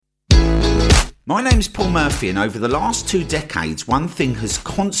My name's Paul Murphy, and over the last 2 decades, one thing has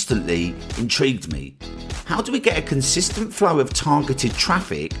constantly intrigued me. How do we get a consistent flow of targeted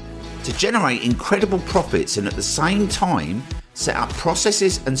traffic to generate incredible profits and at the same time set up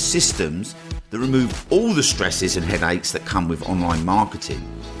processes and systems that remove all the stresses and headaches that come with online marketing?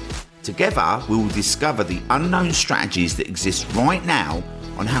 Together, we will discover the unknown strategies that exist right now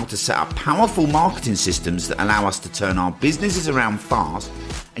on how to set up powerful marketing systems that allow us to turn our businesses around fast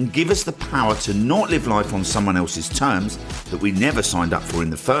and give us the power to not live life on someone else's terms that we never signed up for in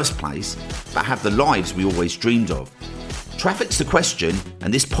the first place, but have the lives we always dreamed of. Traffic's the question,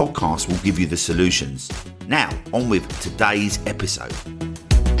 and this podcast will give you the solutions. Now, on with today's episode.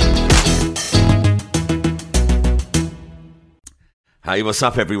 Hey, what's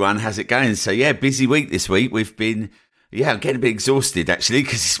up everyone? How's it going? So busy week this week. We've been, I'm getting a bit exhausted actually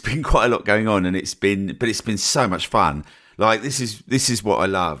because it's been quite a lot going on, and it's been so much fun. Like this is what I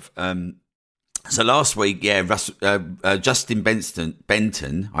love. So last week, Justin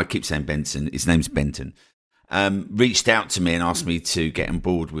Benton, I keep saying Benson, his name's Benton, reached out to me and asked me to get on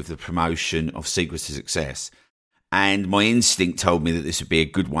board with the promotion of Secrets to Success. And my instinct told me that this would be a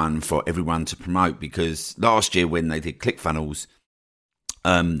good one for everyone to promote, because last year when they did ClickFunnels,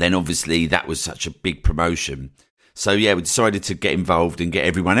 then obviously that was such a big promotion. So we decided to get involved and get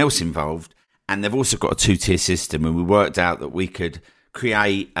everyone else involved. And they've also got a 2-tier system, and we worked out that we could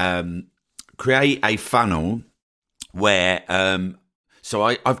create a funnel where,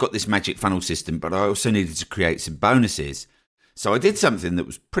 I've got this magic funnel system, but I also needed to create some bonuses. So I did something that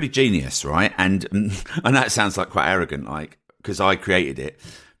was pretty genius, right? And I know it sounds like quite arrogant, like, because I created it,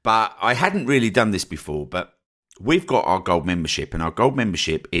 but I hadn't really done this before. But we've got our gold membership, and our gold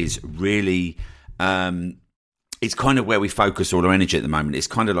membership is really, it's kind of where we focus all our energy at the moment. It's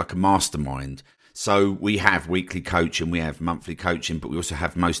kind of like a mastermind. So we have weekly coaching, we have monthly coaching, but we also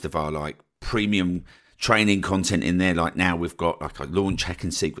have most of our like premium training content in there. Like now we've got like a launch hacking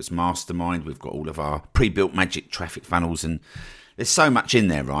secrets mastermind. We've got all of our pre-built magic traffic funnels, and there's so much in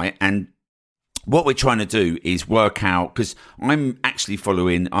there, right? And what we're trying to do is work out, because I'm actually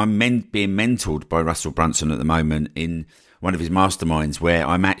being mentored by Russell Brunson at the moment in one of his masterminds, where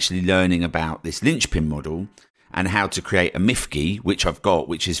I'm actually learning about this linchpin model and how to create a MIFGI, which I've got,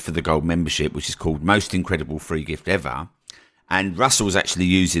 which is for the gold membership, which is called Most Incredible Free Gift Ever. And Russell's actually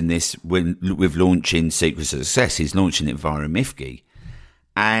using this with launching Secrets of Success. He's launching it via a MIFGI.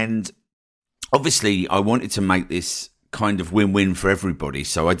 And obviously I wanted to make this kind of win-win for everybody.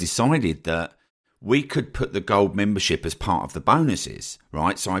 So I decided that we could put the gold membership as part of the bonuses,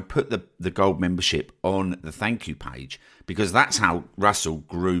 right? So I put the gold membership on the thank you page, because that's how Russell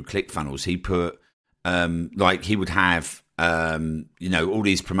grew ClickFunnels. He put, he would have, all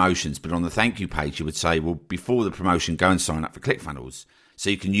these promotions, but on the thank you page, you would say, well, before the promotion, go and sign up for ClickFunnels, so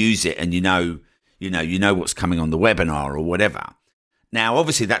you can use it and you know what's coming on the webinar or whatever. Now,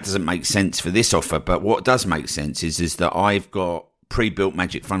 obviously, that doesn't make sense for this offer, but what does make sense is that I've got pre-built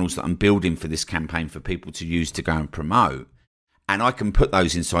magic funnels that I'm building for this campaign for people to use to go and promote, and I can put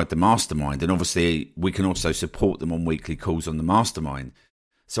those inside the mastermind, and obviously, we can also support them on weekly calls on the mastermind.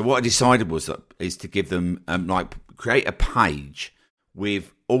 So what I decided is to give them, create a page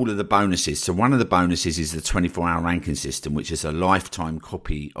with all of the bonuses. So one of the bonuses is the 24-hour ranking system, which is a lifetime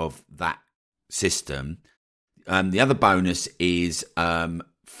copy of that system. The other bonus is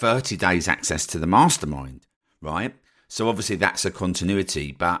 30 days access to the mastermind, right? So obviously that's a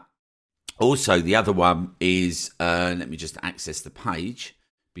continuity. But also the other one is, let me just access the page,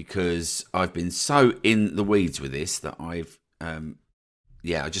 because I've been so in the weeds with this that I've...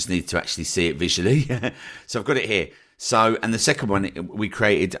 I just need to actually see it visually. So I've got it here. So, and the second one, we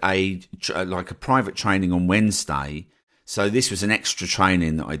created a private training on Wednesday. So this was an extra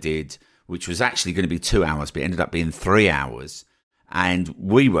training that I did, which was actually going to be 2 hours, but it ended up being 3 hours. And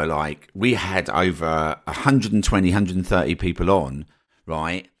we had over 120, 130 people on,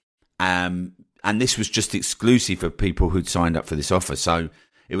 right? And this was just exclusive for people who'd signed up for this offer. So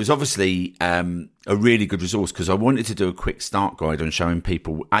it was obviously a really good resource, because I wanted to do a quick start guide on showing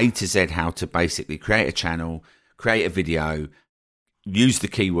people A to Z how to basically create a channel, create a video, use the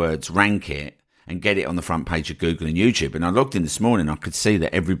keywords, rank it, and get it on the front page of Google and YouTube. And I logged in this morning, I could see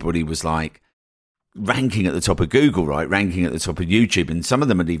that everybody was like ranking at the top of Google, right? Ranking at the top of YouTube. And some of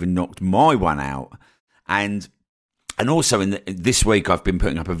them had even knocked my one out. And also this week, I've been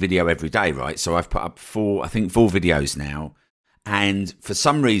putting up a video every day, right? So I've put up 4 videos now. And for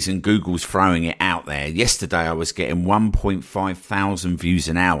some reason, Google's throwing it out there. Yesterday, I was getting 1.5 thousand views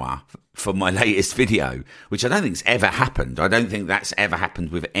an hour for my latest video, which I don't think's ever happened. I don't think that's ever happened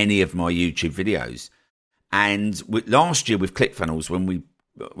with any of my YouTube videos. And last year with ClickFunnels, when we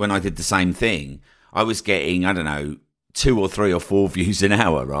when I did the same thing, I was getting, I don't know, 2 or 3 or 4 views an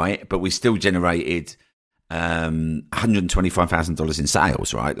hour, right? But we still generated $125,000 in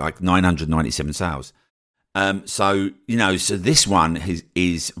sales, right? Like 997 sales. So this one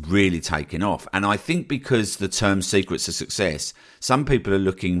is really taken off. And I think because the term secrets of success, some people are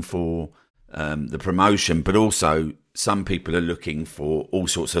looking for the promotion, but also some people are looking for all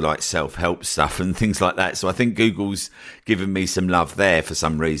sorts of like self-help stuff and things like that. So I think Google's given me some love there for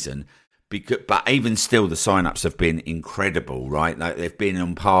some reason. But even still, the sign-ups have been incredible, right? Like they've been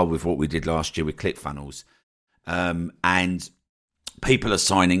on par with what we did last year with ClickFunnels. And people are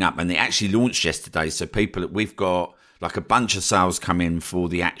signing up, and they actually launched yesterday. So we've got like a bunch of sales come in for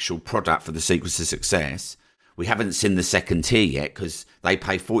the actual product for the Secrets of Success. We haven't seen the second tier yet because they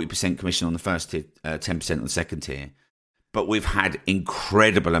pay 40% commission on the first tier, 10% on the second tier. But we've had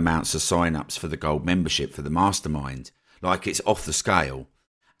incredible amounts of signups for the gold membership for the mastermind. Like it's off the scale.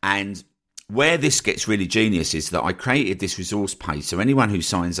 And where this gets really genius is that I created this resource page. So anyone who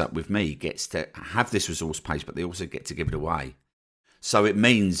signs up with me gets to have this resource page, but they also get to give it away. So it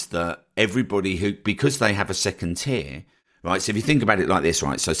means that everybody because they have a second tier, right? So if you think about it like this,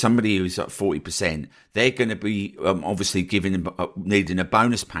 right? So somebody who's at 40%, they're going to be obviously needing a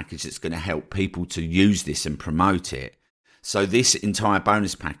bonus package that's going to help people to use this and promote it. So this entire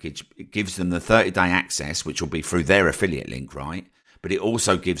bonus package, it gives them the 30-day access, which will be through their affiliate link, right? But it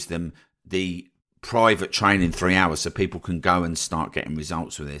also gives them the private training 3 hours so people can go and start getting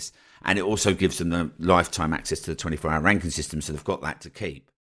results with this. And it also gives them the lifetime access to the 24-hour ranking system, so they've got that to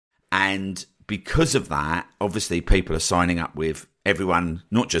keep. And because of that, obviously people are signing up with everyone,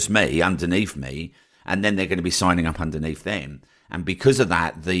 not just me, underneath me, and then they're going to be signing up underneath them. And because of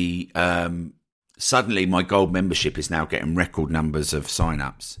that, suddenly my gold membership is now getting record numbers of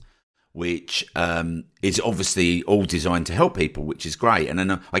sign-ups, which is obviously all designed to help people, which is great. And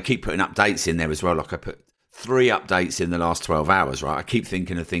then I keep putting updates in there as well. Like I put 3 updates in the last 12 hours, right? I keep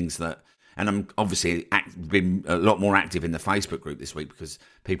thinking of things and I'm obviously been a lot more active in the Facebook group this week because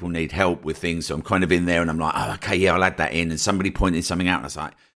people need help with things. So I'm kind of in there and I'm like, oh, okay, yeah, I'll add that in. And somebody pointed something out and I was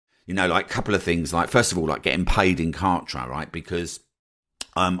like, like a couple of things, like first of all, like getting paid in Kartra, right? Because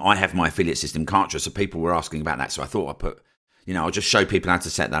I have my affiliate system Kartra, so people were asking about that. So I thought I'd put, I'll just show people how to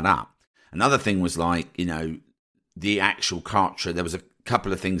set that up. Another thing was like, the actual Kartra. There was a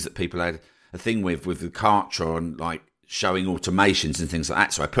couple of things that people had a thing with the Kartra and like showing automations and things like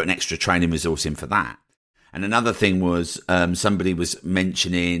that. So I put an extra training resource in for that. And another thing was somebody was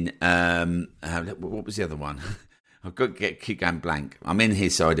mentioning, what was the other one? I've got to keep going blank. I'm in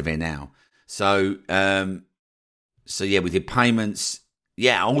his side of it now. So yeah, we did payments.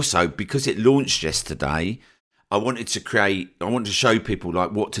 Yeah, also because it launched yesterday, I wanted to show people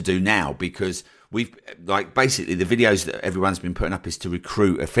like what to do now, because we've like basically the videos that everyone's been putting up is to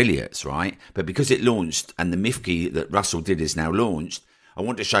recruit affiliates, right? But because it launched and the Mifki that Russell did is now launched, I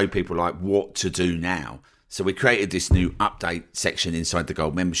want to show people like what to do now. So we created this new update section inside the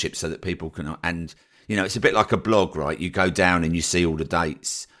gold membership so that people can, and it's a bit like a blog, right? You go down and you see all the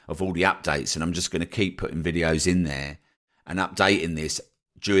dates of all the updates, and I'm just going to keep putting videos in there and updating this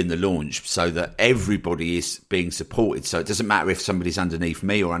during the launch so that everybody is being supported. So it doesn't matter if somebody's underneath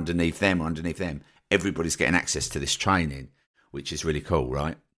me or underneath them, everybody's getting access to this training, which is really cool,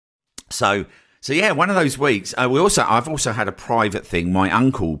 right? So yeah, one of those weeks. I've also had a private thing. My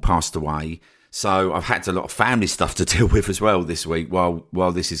uncle passed away, so I've had a lot of family stuff to deal with as well this week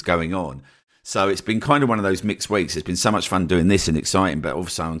while this is going on. So it's been kind of one of those mixed weeks. It's been so much fun doing this and exciting, but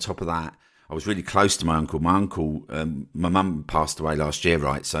also on top of that, I was really close to my uncle. My mum passed away last year,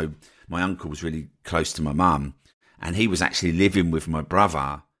 right? So my uncle was really close to my mum, and he was actually living with my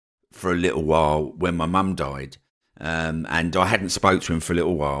brother for a little while when my mum died. And I hadn't spoke to him for a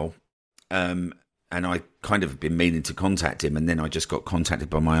little while. And I kind of been meaning to contact him, and then I just got contacted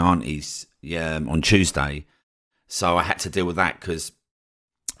by my aunties on Tuesday. So I had to deal with that because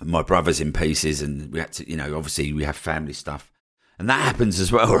my brother's in pieces, and we had to, obviously we have family stuff. And that happens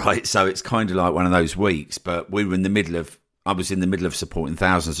as well, right? So it's kind of like one of those weeks, but I was in the middle of supporting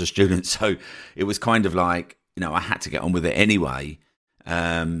thousands of students. So it was kind of like, I had to get on with it anyway.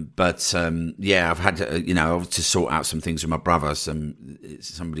 I've had to sort out some things with my brother.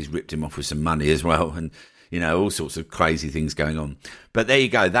 Somebody's ripped him off with some money as well. And, all sorts of crazy things going on. But there you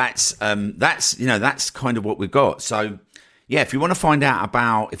go. That's kind of what we've got. So, yeah, if you want to find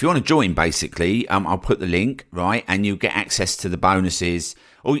out if you want to join, basically, I'll put the link, right? And you'll get access to the bonuses.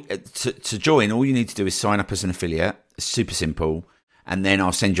 To join, all you need to do is sign up as an affiliate. It's super simple. And then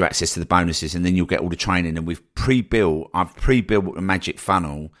I'll send you access to the bonuses, and then you'll get all the training. And I've pre-built a magic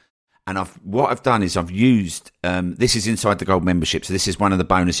funnel, And what I've done is I've used, this is inside the gold membership. So this is one of the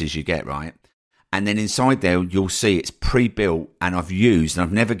bonuses you get, right? And then inside there, you'll see it's pre-built, and I've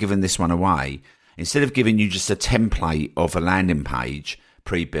never given this one away. Instead of giving you just a template of a landing page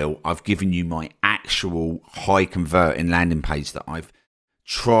pre-built, I've given you my actual high converting landing page that I've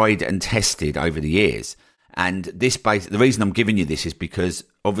tried and tested over the years. And the reason I'm giving you this is because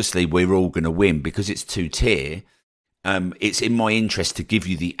obviously we're all going to win because it's 2-tier. It's in my interest to give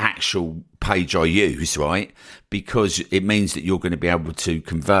you the actual page I use, right? Because it means that you're going to be able to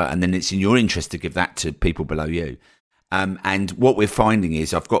convert, and then it's in your interest to give that to people below you. And what we're finding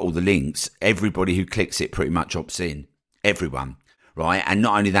is I've got all the links. Everybody who clicks it pretty much opts in. Everyone, right? And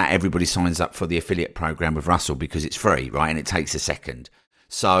not only that, everybody signs up for the affiliate program with Russell because it's free, right? And it takes a second.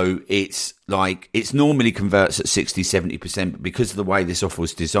 So it's normally converts at 60-70%, but because of the way this offer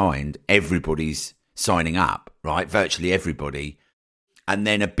was designed, everybody's signing up, right? Virtually everybody. And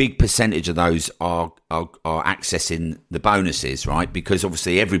then a big percentage of those are accessing the bonuses, right? Because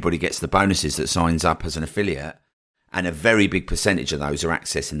obviously everybody gets the bonuses that signs up as an affiliate, and a very big percentage of those are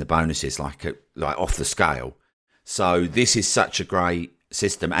accessing the bonuses like off the scale. So this is such a great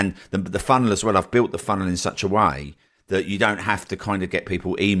system. And the funnel as well, I've built the funnel in such a way that you don't have to kind of get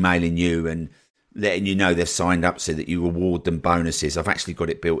people emailing you and letting you know they've signed up so that you reward them bonuses. I've actually got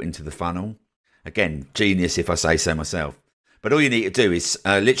it built into the funnel. Again, genius if I say so myself. But all you need to do is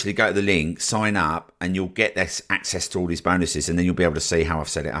literally go to the link, sign up, and you'll get this access to all these bonuses, and then you'll be able to see how I've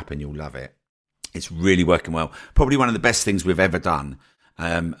set it up, and you'll love it. It's really working well. Probably one of the best things we've ever done.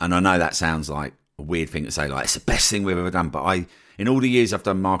 And I know that sounds like a weird thing to say, like it's the best thing we've ever done. But in all the years I've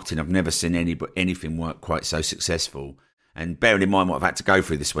done marketing, I've never seen anything work quite so successful. And bearing in mind what I've had to go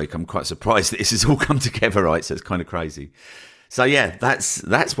through this week, I'm quite surprised that this has all come together, right? So it's kind of crazy. So yeah,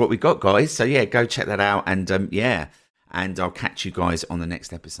 that's what we got, guys. So yeah, go check that out, and and I'll catch you guys on the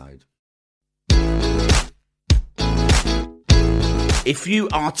next episode. If you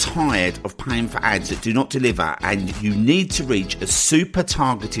are tired of paying for ads that do not deliver, and you need to reach a super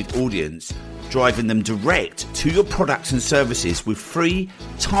targeted audience, driving them direct to your products and services with free,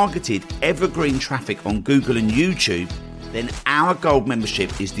 targeted, evergreen traffic on Google and YouTube, then our gold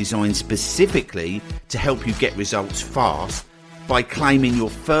membership is designed specifically to help you get results fast by claiming your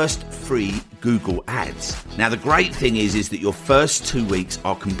first free Google ads. Now, the great thing is that your first 2 weeks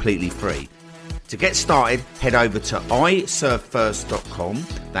are completely free. To get started, head over to iservefirst.com.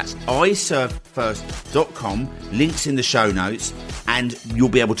 That's iservefirst.com. Links in the show notes, and you'll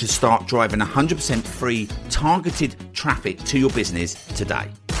be able to start driving 100% free targeted traffic to your business today.